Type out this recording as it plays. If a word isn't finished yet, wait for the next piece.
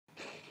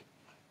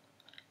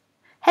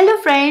Hello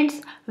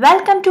friends,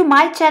 welcome to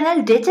my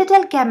channel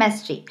Digital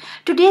Chemistry.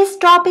 Today's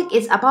topic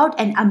is about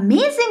an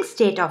amazing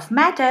state of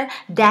matter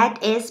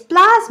that is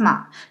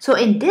plasma. So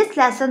in this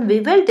lesson we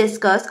will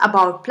discuss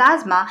about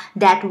plasma,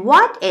 that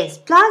what is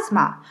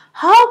plasma,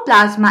 how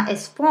plasma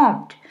is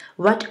formed,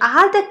 what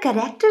are the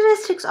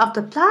characteristics of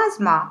the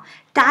plasma,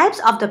 types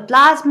of the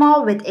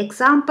plasma with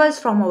examples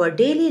from our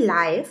daily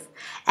life,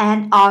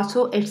 and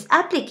also its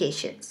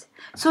applications.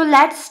 So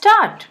let's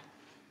start.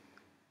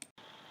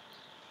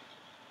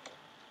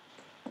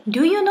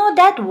 Do you know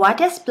that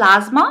what is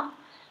plasma?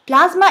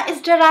 Plasma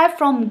is derived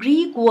from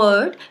Greek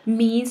word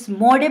means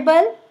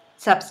moldable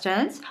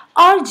substance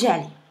or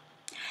jelly.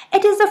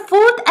 It is the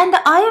fourth and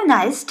the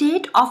ionized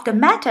state of the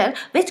matter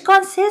which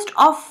consists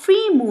of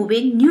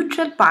free-moving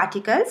neutral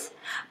particles,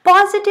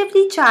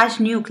 positively charged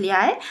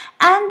nuclei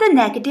and the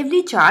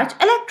negatively charged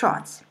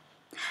electrons.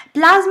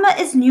 Plasma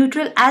is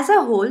neutral as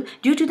a whole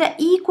due to the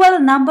equal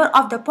number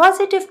of the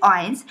positive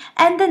ions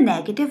and the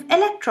negative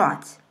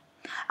electrons.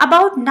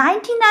 About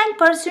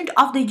 99%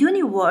 of the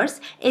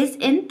universe is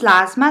in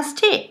plasma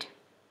state.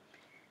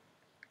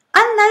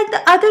 Unlike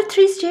the other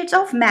three states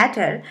of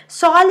matter,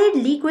 solid,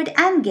 liquid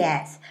and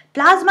gas,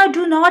 plasma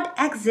do not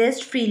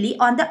exist freely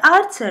on the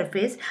Earth's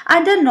surface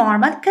under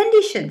normal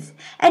conditions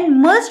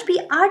and must be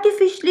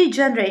artificially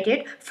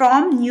generated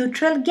from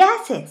neutral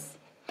gases.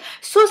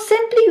 So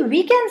simply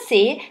we can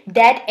say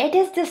that it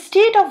is the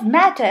state of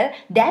matter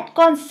that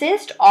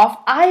consists of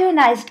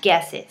ionized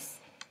gases.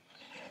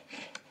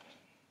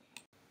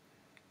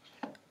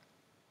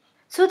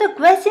 So the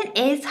question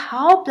is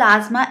how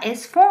plasma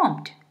is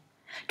formed.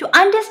 To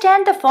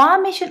understand the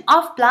formation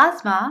of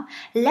plasma,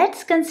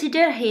 let's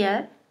consider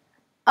here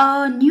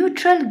a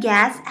neutral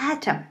gas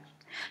atom.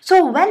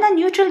 So when a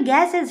neutral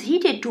gas is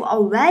heated to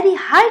a very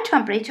high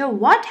temperature,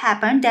 what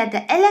happens that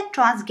the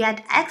electrons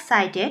get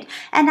excited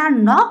and are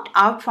knocked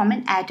out from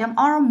an atom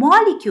or a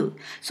molecule.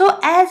 So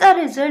as a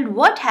result,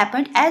 what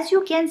happened, as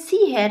you can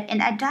see here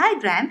in a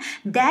diagram,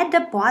 that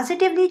the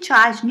positively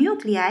charged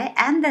nuclei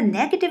and the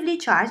negatively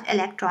charged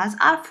electrons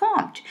are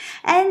formed.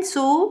 And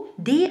so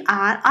they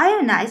are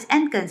ionized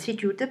and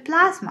constitute the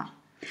plasma.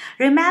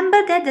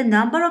 Remember that the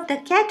number of the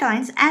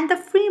cations and the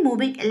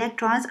free-moving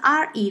electrons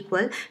are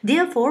equal,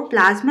 therefore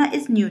plasma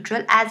is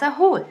neutral as a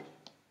whole.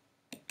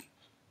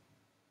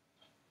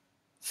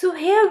 So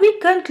here we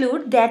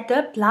conclude that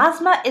the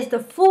plasma is the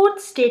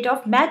fourth state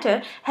of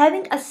matter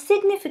having a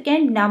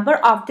significant number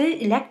of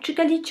the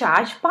electrically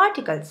charged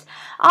particles.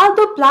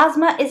 Although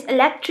plasma is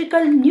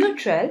electrical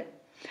neutral,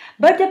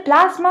 but the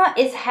plasma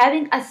is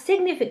having a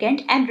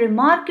significant and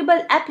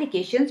remarkable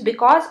applications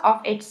because of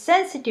its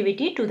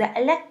sensitivity to the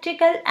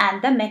electrical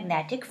and the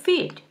magnetic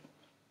field.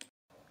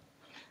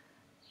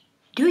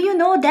 Do you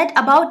know that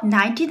about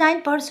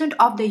 99%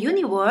 of the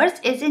universe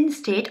is in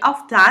state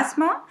of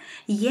plasma?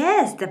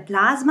 Yes, the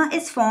plasma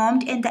is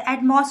formed in the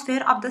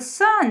atmosphere of the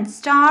sun,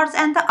 stars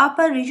and the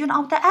upper region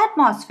of the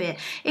atmosphere.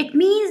 It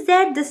means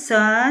that the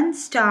sun,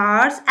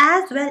 stars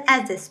as well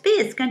as the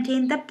space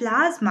contain the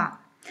plasma.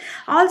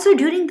 Also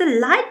during the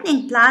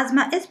lightning,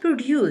 plasma is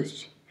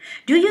produced.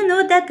 Do you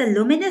know that the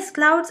luminous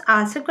clouds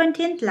also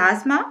contain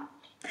plasma?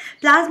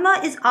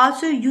 Plasma is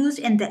also used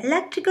in the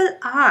electrical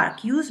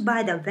arc used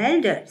by the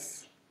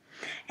welders.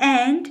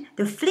 And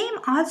the flame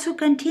also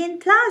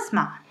contains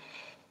plasma.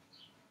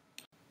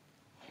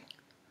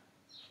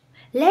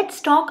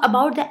 Let's talk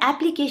about the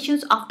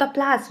applications of the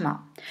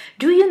plasma.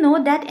 Do you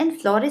know that in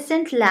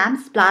fluorescent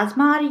lamps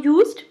plasma are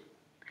used?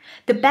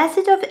 The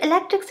passage of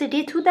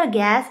electricity through the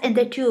gas in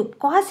the tube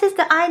causes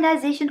the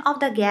ionization of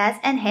the gas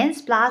and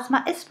hence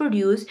plasma is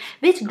produced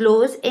which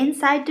glows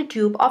inside the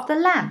tube of the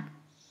lamp.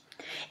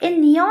 In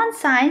neon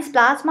signs,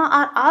 plasma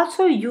are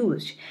also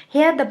used.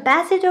 Here the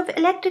passage of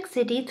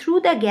electricity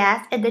through the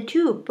gas in the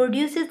tube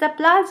produces the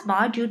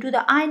plasma due to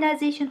the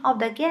ionization of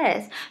the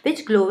gas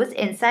which glows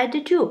inside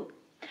the tube.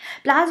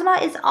 Plasma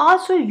is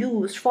also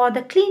used for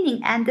the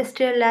cleaning and the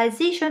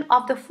sterilization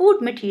of the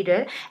food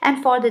material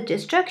and for the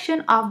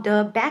destruction of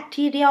the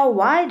bacteria,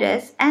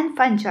 virus and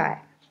fungi.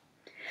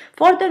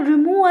 For the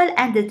removal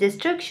and the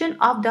destruction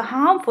of the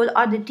harmful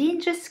or the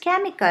dangerous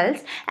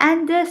chemicals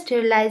and the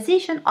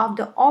sterilization of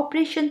the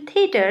operation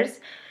theaters,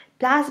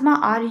 plasma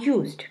are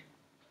used.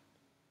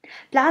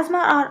 Plasma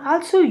are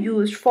also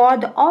used for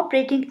the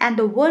operating and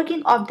the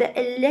working of the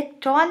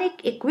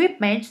electronic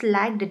equipments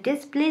like the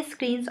display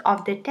screens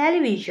of the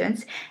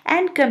televisions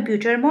and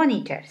computer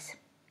monitors.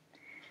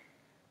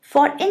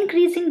 For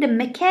increasing the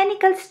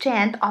mechanical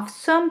strength of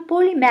some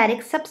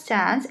polymeric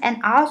substance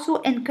and also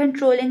in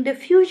controlling the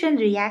fusion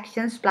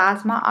reactions,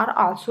 plasma are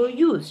also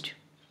used.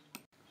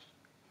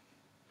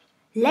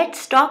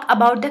 Let's talk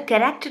about the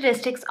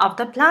characteristics of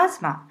the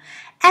plasma.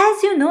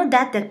 As you know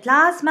that the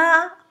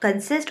plasma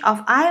consists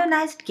of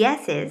ionized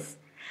gases,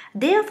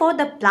 therefore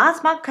the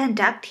plasma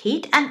conduct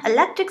heat and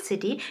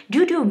electricity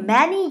due to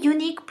many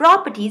unique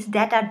properties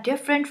that are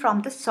different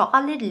from the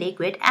solid,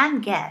 liquid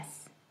and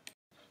gas.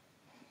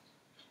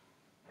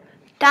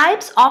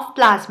 Types of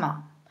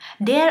plasma.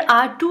 There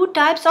are two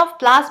types of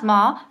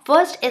plasma.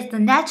 First is the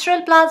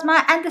natural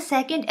plasma and the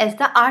second is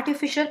the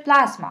artificial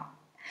plasma.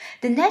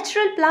 The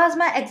natural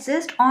plasma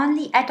exists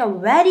only at a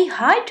very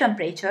high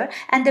temperature,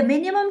 and the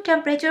minimum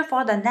temperature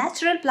for the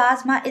natural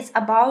plasma is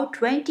about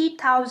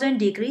 20,000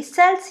 degrees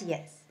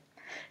Celsius.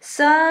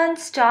 Sun,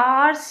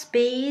 stars,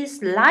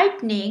 space,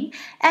 lightning,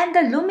 and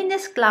the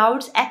luminous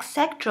clouds,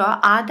 etc.,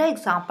 are the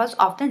examples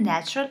of the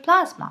natural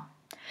plasma.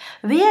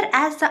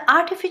 Whereas the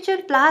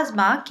artificial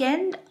plasma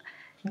can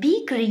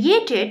be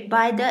created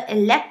by the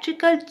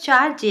electrical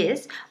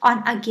charges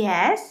on a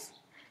gas.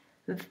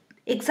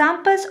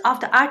 Examples of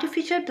the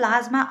artificial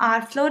plasma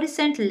are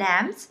fluorescent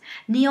lamps,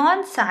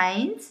 neon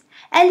signs,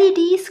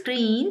 LED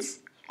screens,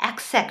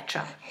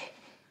 etc.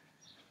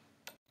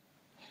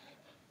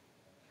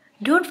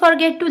 Don't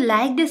forget to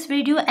like this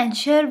video and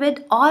share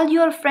with all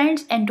your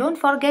friends, and don't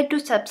forget to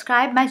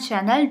subscribe my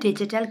channel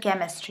Digital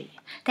Chemistry.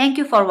 Thank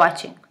you for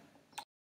watching.